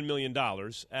of $11 million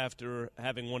after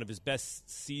having one of his best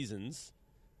seasons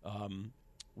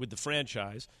with the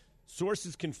franchise.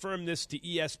 Sources confirmed this to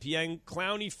ESPN.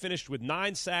 Clowney finished with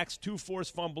 9 sacks, 2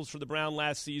 forced fumbles for the Browns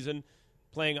last season.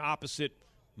 Playing opposite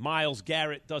Myles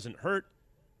Garrett doesn't hurt.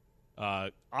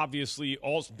 Obviously,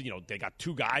 also, they got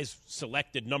 2 guys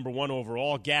selected number 1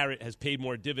 overall. Garrett has paid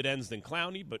more dividends than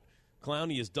Clowney, but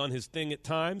Clowney has done his thing at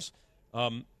times.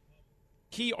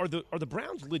 Key, are the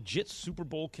Browns legit Super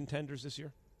Bowl contenders this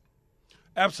year?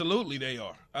 Absolutely, they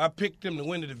are. I picked them to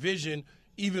win the division,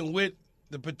 even with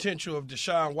the potential of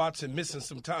Deshaun Watson missing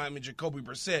some time and Jacoby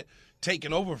Brissett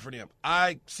taking over for them.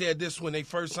 I said this when they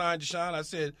first signed Deshaun. I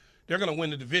said they're going to win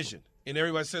the division. And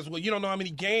everybody says, well, you don't know how many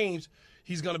games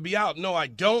he's going to be out. No, I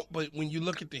don't. But when you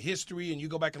look at the history and you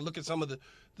go back and look at some of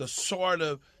the sort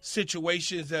of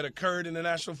situations that occurred in the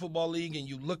National Football League and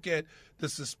you look at the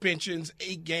suspensions,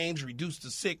 8 games reduced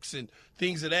to 6 and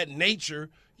things of that nature,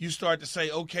 you start to say,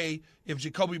 okay, if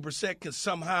Jacoby Brissett can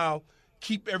somehow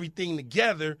keep everything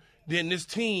together, then this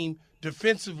team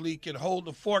defensively can hold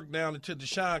the fork down until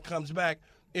Deshaun comes back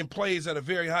and plays at a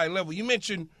very high level. You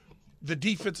mentioned the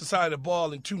defensive side of the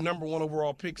ball and 2 number 1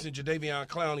 overall picks in Jadeveon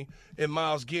Clowney and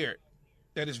Myles Garrett.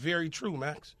 That is very true,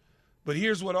 Max. But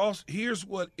here's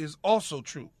what is also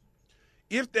true.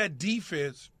 If that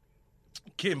defense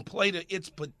can play to its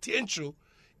potential,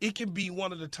 it can be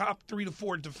one of the top 3 to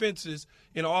 4 defenses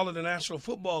in all of the National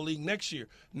Football League next year.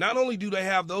 Not only do they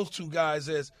have those 2 guys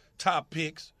as top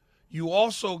picks, you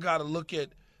also got to look at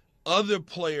other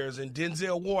players, and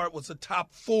Denzel Ward was a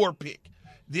top 4 pick.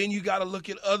 Then you got to look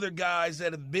at other guys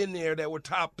that have been there that were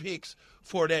top picks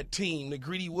for that team, the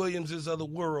Greedy Williamses of the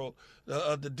world,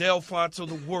 the Delfonts of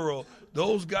the world.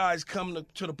 Those guys come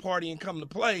to the party and come to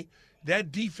play.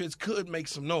 That defense could make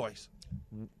some noise.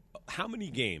 How many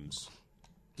games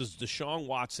does Deshaun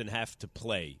Watson have to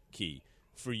play, Key,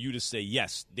 for you to say,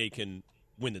 yes, they can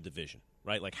win the division,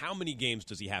 right? Like, how many games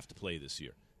does he have to play this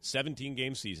year?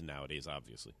 17-game season nowadays,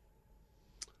 obviously.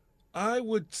 I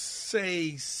would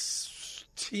say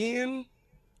 10.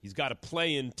 He's got to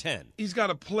play in 10. He's got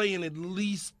to play in at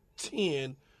least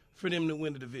 10 for them to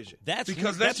win the division. That's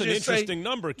an interesting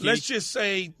number, Keith. Let's just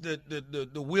say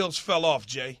the wheels fell off,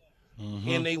 Jay,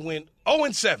 and they went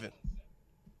 0-7.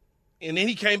 And then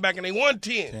he came back and they won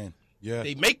 10. Yeah.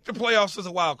 They make the playoffs as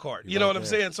a wild card. You know what I'm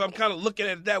saying? So I'm kind of looking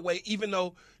at it that way, even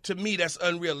though to me that's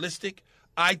unrealistic.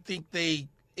 I think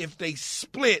if they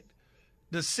split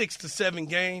the 6 to 7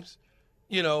 games,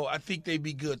 I think they'd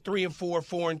be good. 3-4,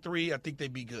 4-3, I think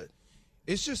they'd be good.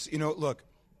 It's just, look,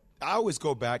 I always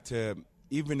go back to,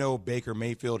 even though Baker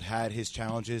Mayfield had his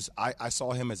challenges, I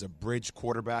saw him as a bridge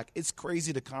quarterback. It's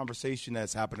crazy the conversation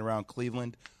that's happened around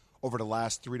Cleveland over the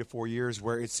last 3 to 4 years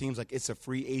where it seems like it's a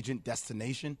free agent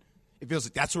destination. It feels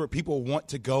like that's where people want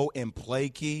to go and play,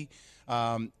 Key.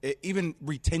 Even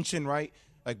retention, right?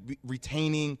 Like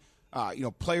retaining,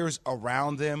 players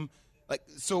around them. Like,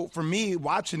 so for me,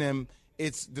 watching him,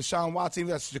 it's Deshaun Watson,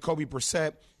 that's Jacoby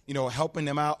Brissett, helping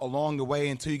them out along the way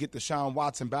until you get Deshaun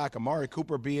Watson back. Amari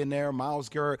Cooper being there, Myles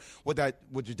Garrett, with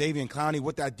Jadeveon Clowney,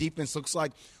 what that defense looks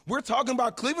like. We're talking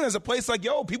about Cleveland as a place like,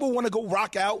 people want to go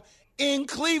rock out in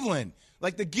Cleveland.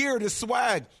 Like the gear, the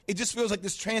swag, it just feels like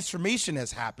this transformation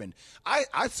has happened.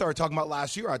 I started talking about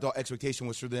last year, I thought expectation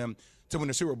was for them to win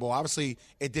the Super Bowl. Obviously,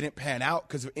 it didn't pan out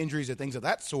because of injuries and things of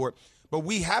that sort. But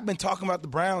we have been talking about the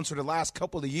Browns for the last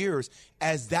couple of years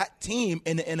as that team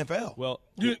in the NFL. Well,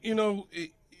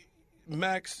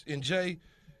 Max and Jay,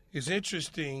 it's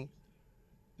interesting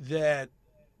that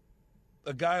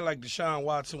a guy like Deshaun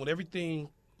Watson, with everything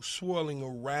swirling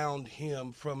around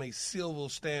him from a civil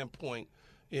standpoint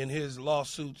in his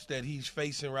lawsuits that he's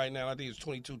facing right now, I think it's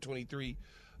 22, 23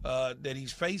 that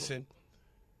he's facing,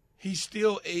 he's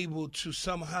still able to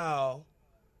somehow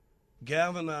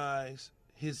galvanize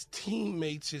his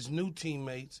teammates, his new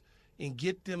teammates, and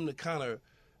get them to kind of,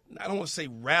 I don't want to say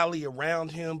rally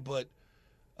around him, but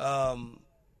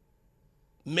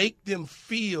make them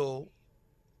feel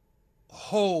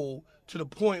whole to the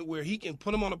point where he can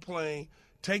put them on a plane,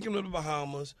 take them to the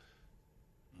Bahamas,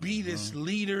 be this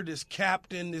leader, this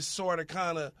captain, this sort of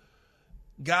kind of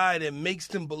guy that makes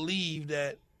them believe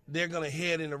that they're going to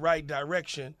head in the right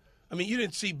direction. I mean, you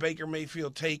didn't see Baker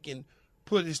Mayfield take and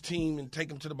put his team and take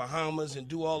them to the Bahamas and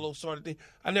do all those sort of things.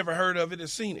 I never heard of it or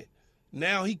seen it.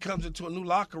 Now he comes into a new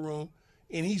locker room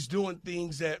and he's doing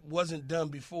things that wasn't done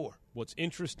before. What's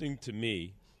interesting to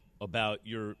me about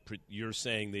you're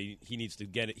saying that he needs to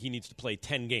get it, he needs to play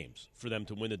 10 games for them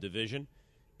to win the division,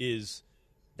 is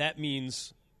that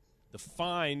means the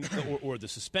fine or the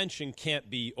suspension can't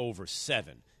be over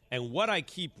 7. And what I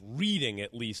keep reading,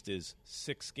 at least, is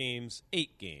 6 games,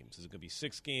 8 games. Is it going to be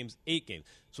 6 games, 8 games?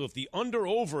 So if the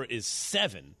under-over is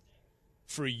 7,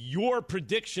 for your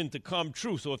prediction to come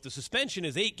true, so if the suspension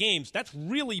is 8 games, that's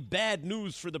really bad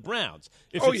news for the Browns.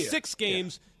 If it's 6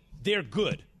 games, they're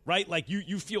good, right? Like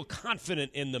you feel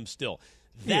confident in them still.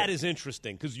 That is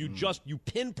interesting because you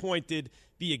pinpointed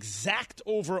the exact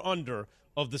over-under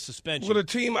of the suspension. Well, the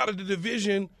team out of the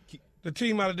division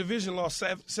lost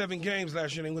 7 games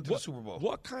last year and they went to the Super Bowl.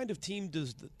 What kind of team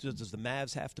does the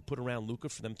Mavs have to put around Luka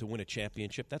for them to win a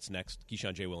championship? That's next.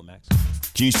 Keyshawn, J. Will, and Max.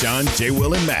 Keyshawn, J.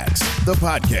 Will, and Max, the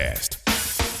podcast.